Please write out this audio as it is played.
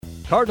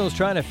Cardinals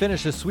trying to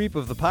finish a sweep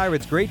of the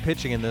Pirates. Great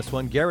pitching in this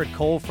one. Gerrit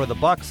Cole for the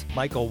Bucks,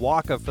 Michael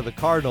Wacha for the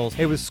Cardinals.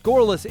 It was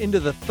scoreless into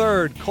the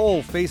third.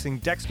 Cole facing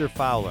Dexter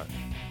Fowler.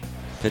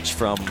 Pitch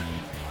from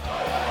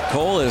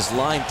Cole is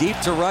lined deep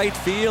to right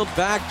field.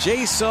 Back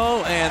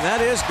Jaso, and that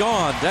is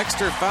gone.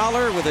 Dexter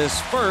Fowler with his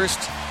first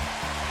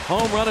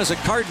home run as a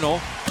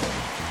Cardinal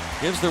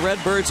gives the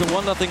Redbirds a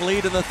 1-0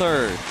 lead in the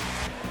third.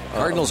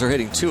 Cardinals are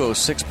hitting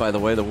 .206, by the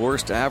way, the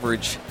worst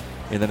average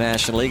in the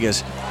National League.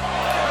 As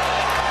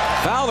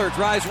Fowler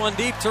drives one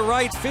deep to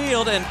right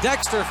field, and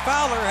Dexter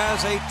Fowler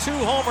has a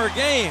 2-homer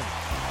game.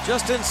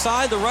 Just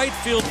inside the right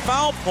field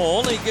foul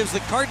pole, he gives the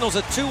Cardinals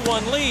a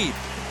 2-1 lead.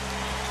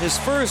 His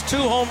first 2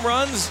 home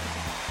runs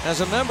as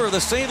a member of the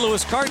St.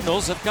 Louis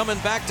Cardinals have come in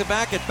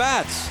back-to-back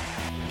at-bats.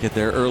 Get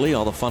there early,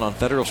 all the fun on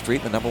Federal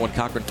Street, the #1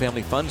 Cochran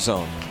Family Fun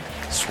Zone.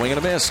 Swing and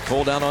a miss,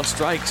 Cole down on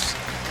strikes.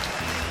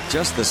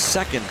 Just the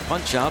second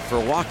punch out for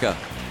Wacha.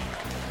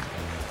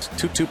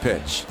 2-2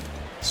 pitch.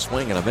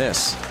 Swing and a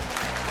miss.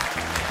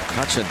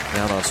 Hutchin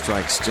down on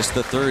strikes. Just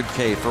the third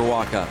K for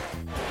Wacha.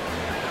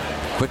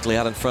 Quickly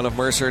out in front of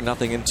Mercer,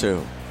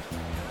 0-2.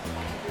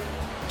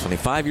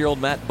 25-year-old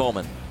Matt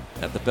Bowman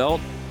at the belt.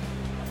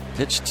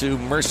 Pitch to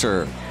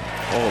Mercer.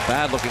 Oh,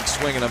 bad looking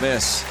swing and a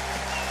miss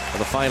for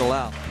the final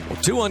out.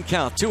 Well, 2-1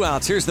 count, 2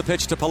 outs. Here's the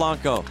pitch to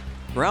Polanco.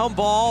 Ground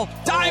ball,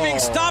 diving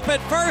stop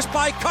at first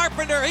by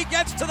Carpenter. He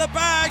gets to the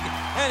bag,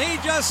 and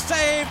he just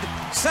saved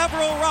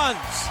several runs.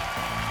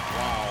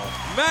 Wow.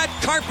 Matt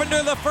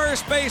Carpenter, the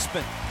first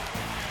baseman.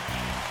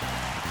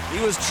 He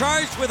was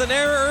charged with an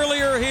error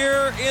earlier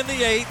here in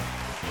the 8th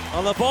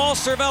on the ball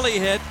Cervelli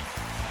hit.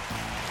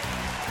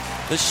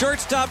 The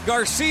shortstop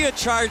Garcia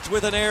charged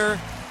with an error,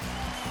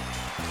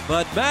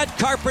 but Matt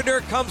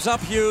Carpenter comes up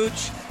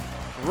huge,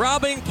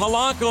 robbing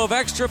Polanco of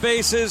extra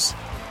bases,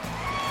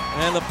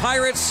 and the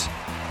Pirates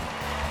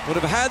would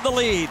have had the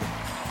lead.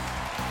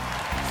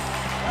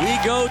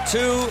 We go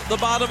to the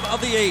bottom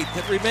of the 8th.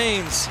 It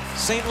remains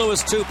St.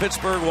 Louis 2,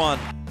 Pittsburgh 1.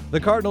 The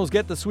Cardinals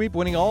get the sweep,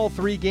 winning all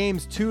 3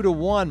 games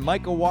 2-1.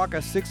 Michael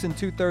Wacha, 6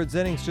 2/3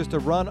 innings, just a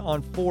run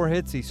on 4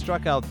 hits. He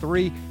struck out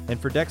 3, and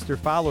for Dexter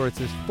Fowler, it's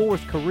his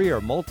 4th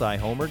career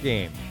multi-homer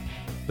game.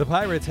 The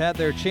Pirates had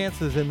their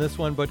chances in this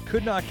one, but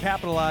could not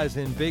capitalize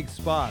in big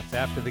spots.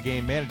 After the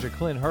game, manager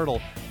Clint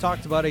Hurdle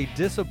talked about a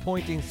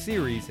disappointing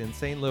series in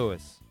St.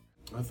 Louis.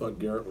 I thought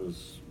Gerrit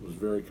was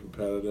very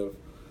competitive.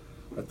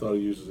 I thought he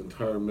used his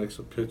entire mix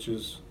of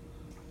pitches.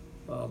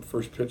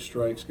 First pitch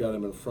strikes got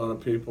him in front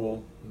of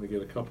people, and they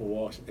get a couple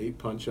walks, 8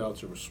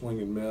 punch-outs. There was swing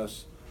and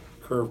miss,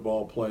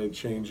 curveball played,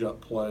 changeup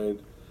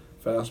played,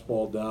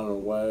 fastball down and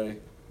away.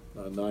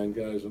 9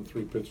 guys in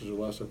 3 pitches or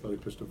less. I thought he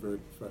pitched a very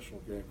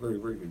professional game, very,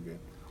 very good game.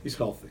 He's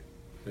healthy,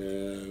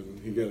 and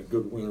he got a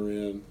good winter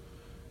in.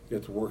 He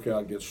got to work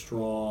out, get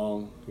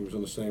strong. He was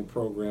in the same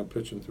program,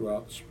 pitching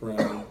throughout the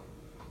spring.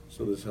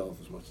 So there's health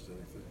as much as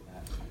anything.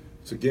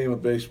 It's a game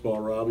of baseball,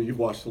 Robbie. You've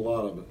watched a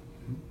lot of it.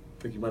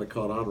 I think you might have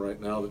caught on right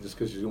now that just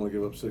because you only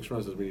give up 6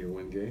 runs doesn't mean you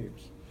win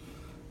games.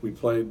 We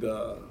played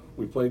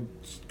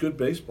good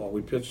baseball.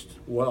 We pitched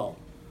well.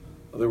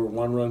 They were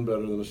 1 run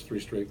better than us 3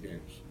 straight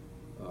games.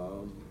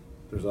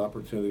 There's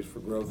opportunities for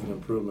growth and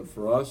improvement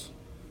for us.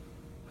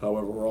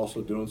 However, we're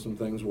also doing some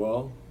things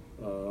well.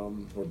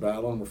 We're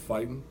battling, we're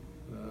fighting.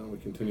 We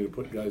continue to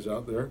put guys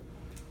out there.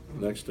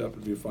 The next step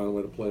would be to find a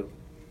way to play.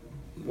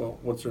 Well,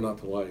 what's there not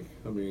to like?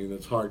 I mean,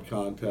 it's hard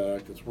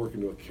contact, it's working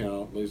to a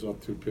count, lays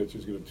off 2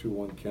 pitches, get a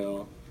 2-1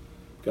 count.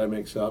 Guy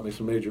makes out, makes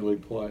a major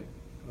league play.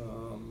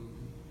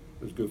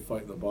 There's good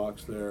fight in the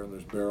box there, and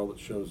there's barrel that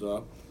shows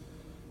up.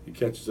 He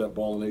catches that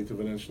ball 1/8 of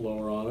an inch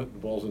lower on it, the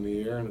ball's in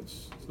the air, and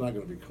it's not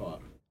going to be caught.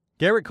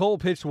 Gerrit Cole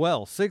pitched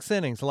well, 6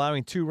 innings,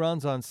 allowing 2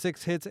 runs on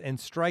 6 hits and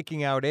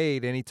striking out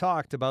 8, and he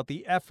talked about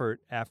the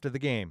effort after the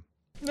game.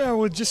 Yeah,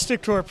 we'll just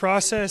stick to our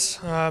process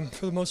for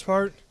the most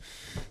part.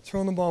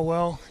 Throwing the ball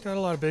well. Got a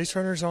lot of base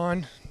runners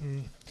on.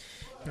 And,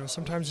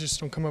 sometimes you just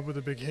don't come up with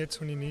the big hits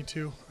when you need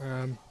to.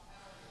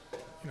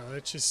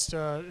 It's just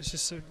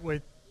the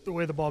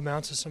way the ball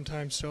bounces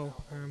sometimes. So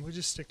we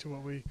just stick to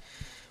what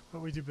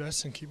we do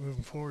best and keep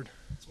moving forward.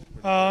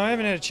 I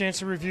haven't had a chance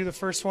to review the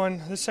first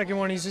one. The second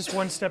one, he's just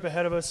 1 step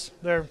ahead of us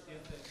there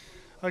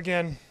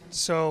again.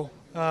 So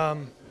not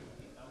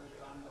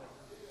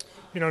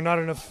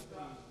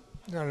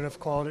enough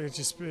quality. It's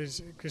just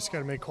got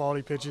to make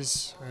quality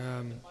pitches.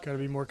 Got to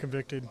be more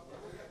convicted.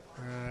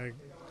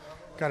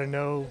 Got to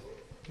know,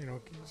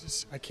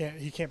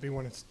 he can't be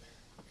one.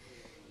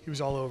 He was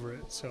all over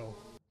it. So.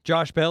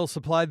 Josh Bell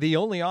supplied the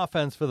only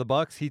offense for the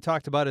Bucks. He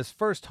talked about his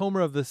first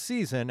homer of the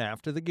season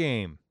after the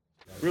game.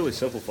 Really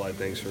simplified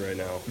things for right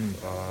now.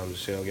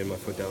 Just getting my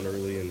foot down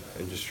early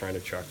and just trying to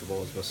track the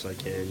ball as best as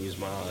I can. Use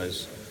my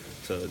eyes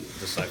to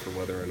decipher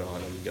whether or not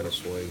I'm going to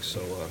swing.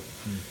 So,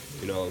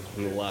 in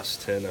the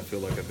last 10, I feel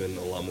like I've been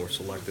a lot more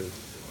selective.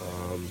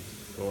 In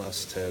the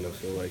last 10, I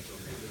feel like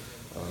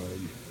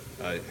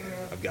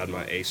I've gotten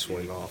my A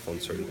swing off on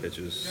certain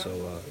pitches. So,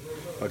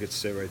 if I could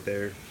stay right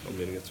there, I'll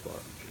be in a good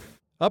spot.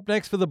 Up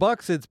next for the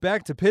Bucks, it's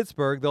back to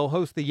Pittsburgh. They'll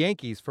host the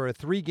Yankees for a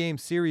 3-game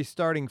series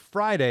starting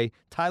Friday.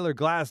 Tyler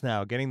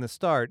Glasnow getting the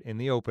start in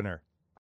the opener.